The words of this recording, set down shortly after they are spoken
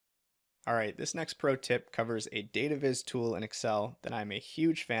All right, this next pro tip covers a data viz tool in Excel that I'm a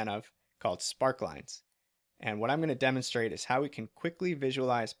huge fan of called Sparklines. And what I'm going to demonstrate is how we can quickly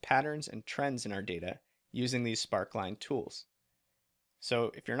visualize patterns and trends in our data using these Sparkline tools.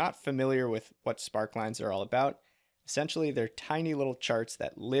 So if you're not familiar with what Sparklines are all about, essentially they're tiny little charts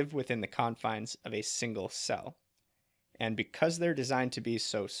that live within the confines of a single cell. And because they're designed to be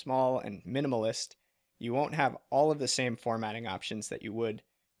so small and minimalist, you won't have all of the same formatting options that you would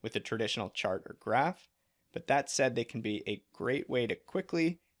with a traditional chart or graph. But that said, they can be a great way to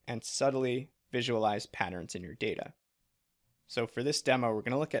quickly and subtly visualize patterns in your data. So for this demo, we're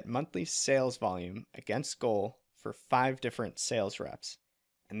going to look at monthly sales volume against goal for 5 different sales reps.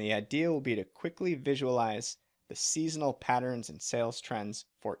 And the idea will be to quickly visualize the seasonal patterns and sales trends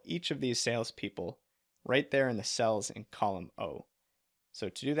for each of these salespeople right there in the cells in column O. So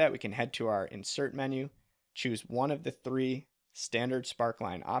to do that, we can head to our Insert menu, choose one of the 3 standard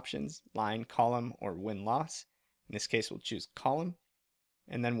Sparkline options, line, column, or win-loss. In this case, we'll choose column,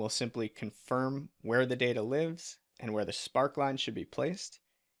 and then we'll simply confirm where the data lives and where the Sparkline should be placed.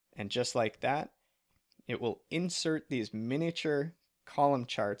 And just like that, it will insert these miniature column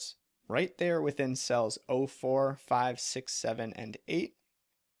charts right there within cells 04, 5, 6, 7, and 8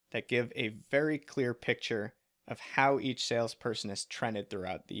 that give a very clear picture of how each salesperson has trended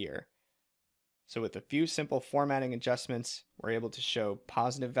throughout the year. So with a few simple formatting adjustments, we're able to show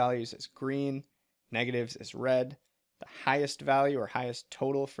positive values as green, negatives as red, the highest value or highest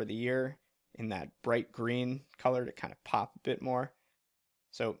total for the year in that bright green color to kind of pop a bit more.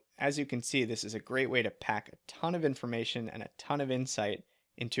 So as you can see, this is a great way to pack a ton of information and a ton of insight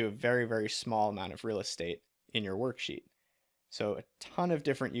into a very, very small amount of real estate in your worksheet. So a ton of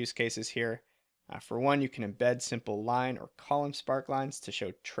different use cases here. For one, you can embed simple line or column sparklines to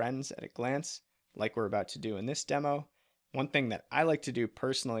show trends at a glance, like we're about to do in this demo. One thing that I like to do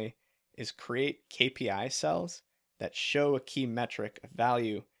personally is create KPI cells that show a key metric, a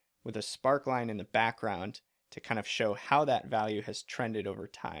value, with a sparkline in the background to kind of show how that value has trended over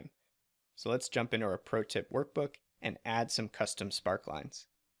time. So let's jump into our pro tip workbook and add some custom sparklines.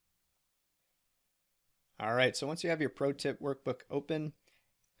 All right, so once you have your pro tip workbook open,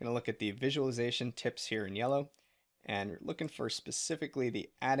 I'm going to look at the visualization tips here in yellow, and we're looking for specifically the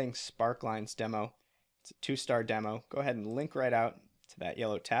adding sparklines demo. It's a 2-star demo. Go ahead and link right out to that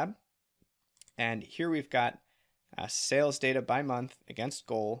yellow tab. And here we've got sales data by month against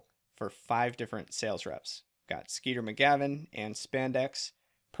goal for 5 different sales reps. We've got Skeeter McGavin and Spandex,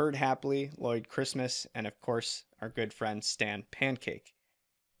 Purred Happily, Lloyd Christmas, and of course our good friend Stan Pancake.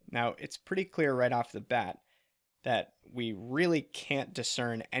 Now it's pretty clear right off the bat that we really can't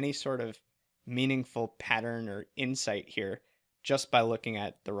discern any sort of meaningful pattern or insight here just by looking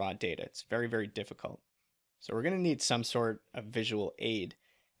at the raw data. It's very, very difficult. So we're going to need some sort of visual aid,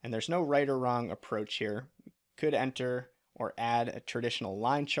 and there's no right or wrong approach here. We could enter or add a traditional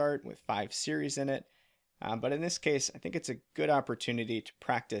line chart with 5 series in it, but in this case, I think it's a good opportunity to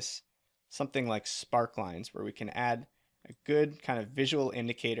practice something like Sparklines, where we can add a good kind of visual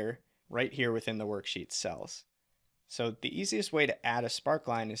indicator right here within the worksheet cells. So the easiest way to add a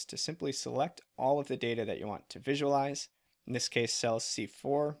sparkline is to simply select all of the data that you want to visualize, in this case cells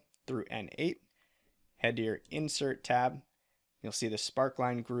C4 through N8, head to your Insert tab. You'll see the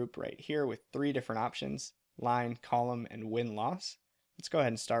sparkline group right here with 3 different options, line, column, and win-loss. Let's go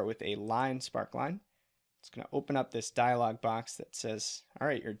ahead and start with a line sparkline. It's going to open up this dialog box that says, all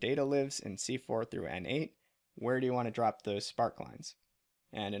right, your data lives in C4 through N8. Where do you want to drop those sparklines?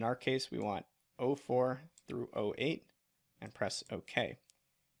 And in our case, we want 04 through 08 and press OK.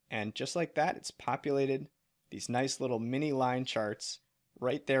 And just like that, it's populated these nice little mini line charts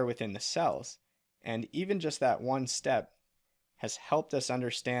right there within the cells. And even just that one step has helped us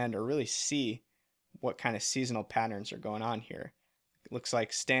understand or really see what kind of seasonal patterns are going on here. It looks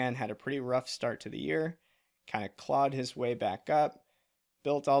like Stan had a pretty rough start to the year, kind of clawed his way back up,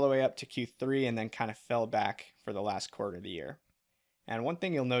 built all the way up to Q3, and then kind of fell back for the last quarter of the year. And one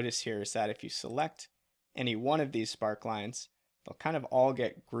thing you'll notice here is that if you select any one of these sparklines, they'll kind of all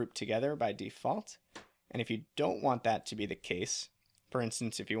get grouped together by default. And if you don't want that to be the case, for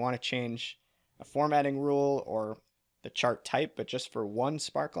instance, if you want to change a formatting rule or the chart type, but just for one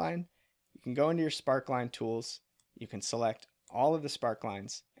sparkline, you can go into your sparkline tools, you can select all of the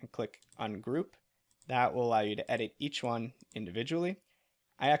sparklines and click ungroup. That will allow you to edit each one individually.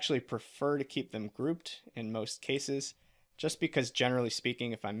 I actually prefer to keep them grouped in most cases, just because generally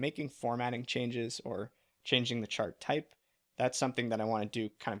speaking, if I'm making formatting changes or changing the chart type, that's something that I want to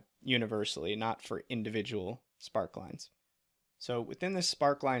do kind of universally, not for individual sparklines. So within the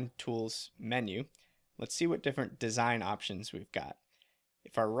Sparkline Tools menu, let's see what different design options we've got.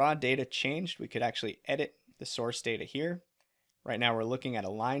 If our raw data changed, we could actually edit the source data here. Right now we're looking at a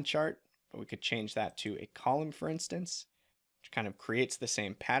line chart, but we could change that to a column, for instance, which kind of creates the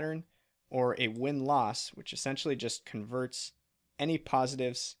same pattern, or a win-loss, which essentially just converts any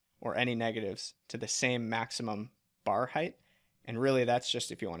positives or any negatives to the same maximum bar height. And really that's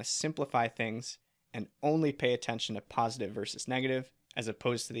just if you want to simplify things and only pay attention to positive versus negative as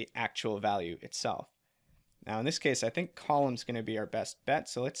opposed to the actual value itself. Now in this case, I think column's going to be our best bet,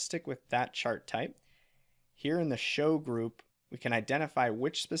 so let's stick with that chart type. Here in the show group, we can identify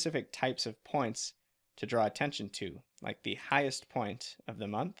which specific types of points to draw attention to, like the highest point of the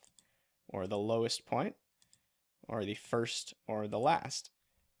month, or the lowest point, or the first or the last.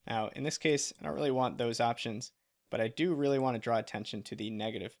 Now in this case, I don't really want those options, but I do really want to draw attention to the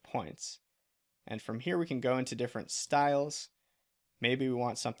negative points. And from here we can go into different styles. Maybe we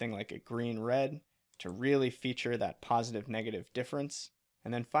want something like a green-red to really feature that positive-negative difference.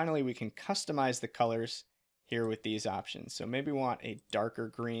 And then finally we can customize the colors here with these options. So maybe we want a darker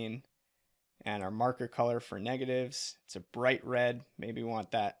green, and our marker color for negatives, it's a bright red. Maybe we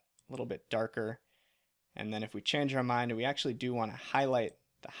want that a little bit darker. And then if we change our mind and we actually do want to highlight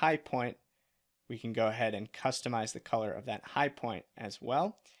the high point, we can go ahead and customize the color of that high point as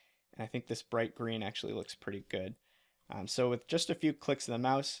well. And I think this bright green actually looks pretty good. So with just a few clicks of the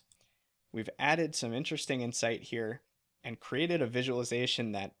mouse, we've added some interesting insight here and created a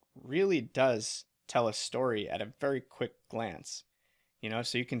visualization that really does tell a story at a very quick glance.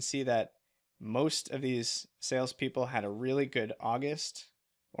 So you can see that most of these salespeople had a really good August,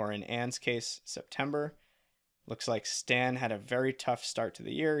 or in Anne's case, September. Looks like Stan had a very tough start to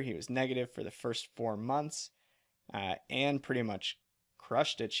the year. He was negative for the first 4 months. Anne pretty much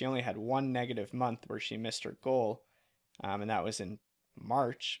crushed it. She only had one negative month where she missed her goal, and that was in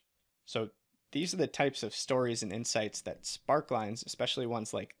March. So these are the types of stories and insights that Sparklines, especially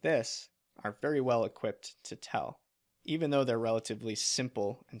ones like this, are very well equipped to tell, even though they're relatively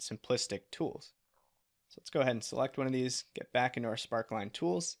simple and simplistic tools. So let's go ahead and select one of these, get back into our Sparkline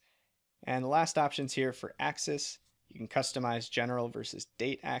tools. And the last options here for axis, you can customize general versus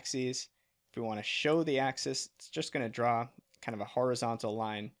date axes. If we want to show the axis, it's just going to draw kind of a horizontal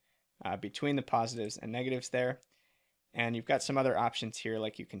line between the positives and negatives there. And you've got some other options here,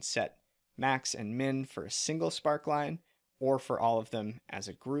 like you can set max and min for a single Sparkline or for all of them as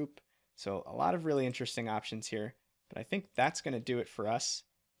a group. So a lot of really interesting options here, but I think that's going to do it for us.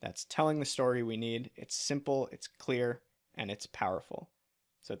 That's telling the story we need. It's simple, it's clear, and it's powerful.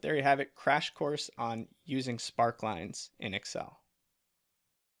 So there you have it, crash course on using Sparklines in Excel.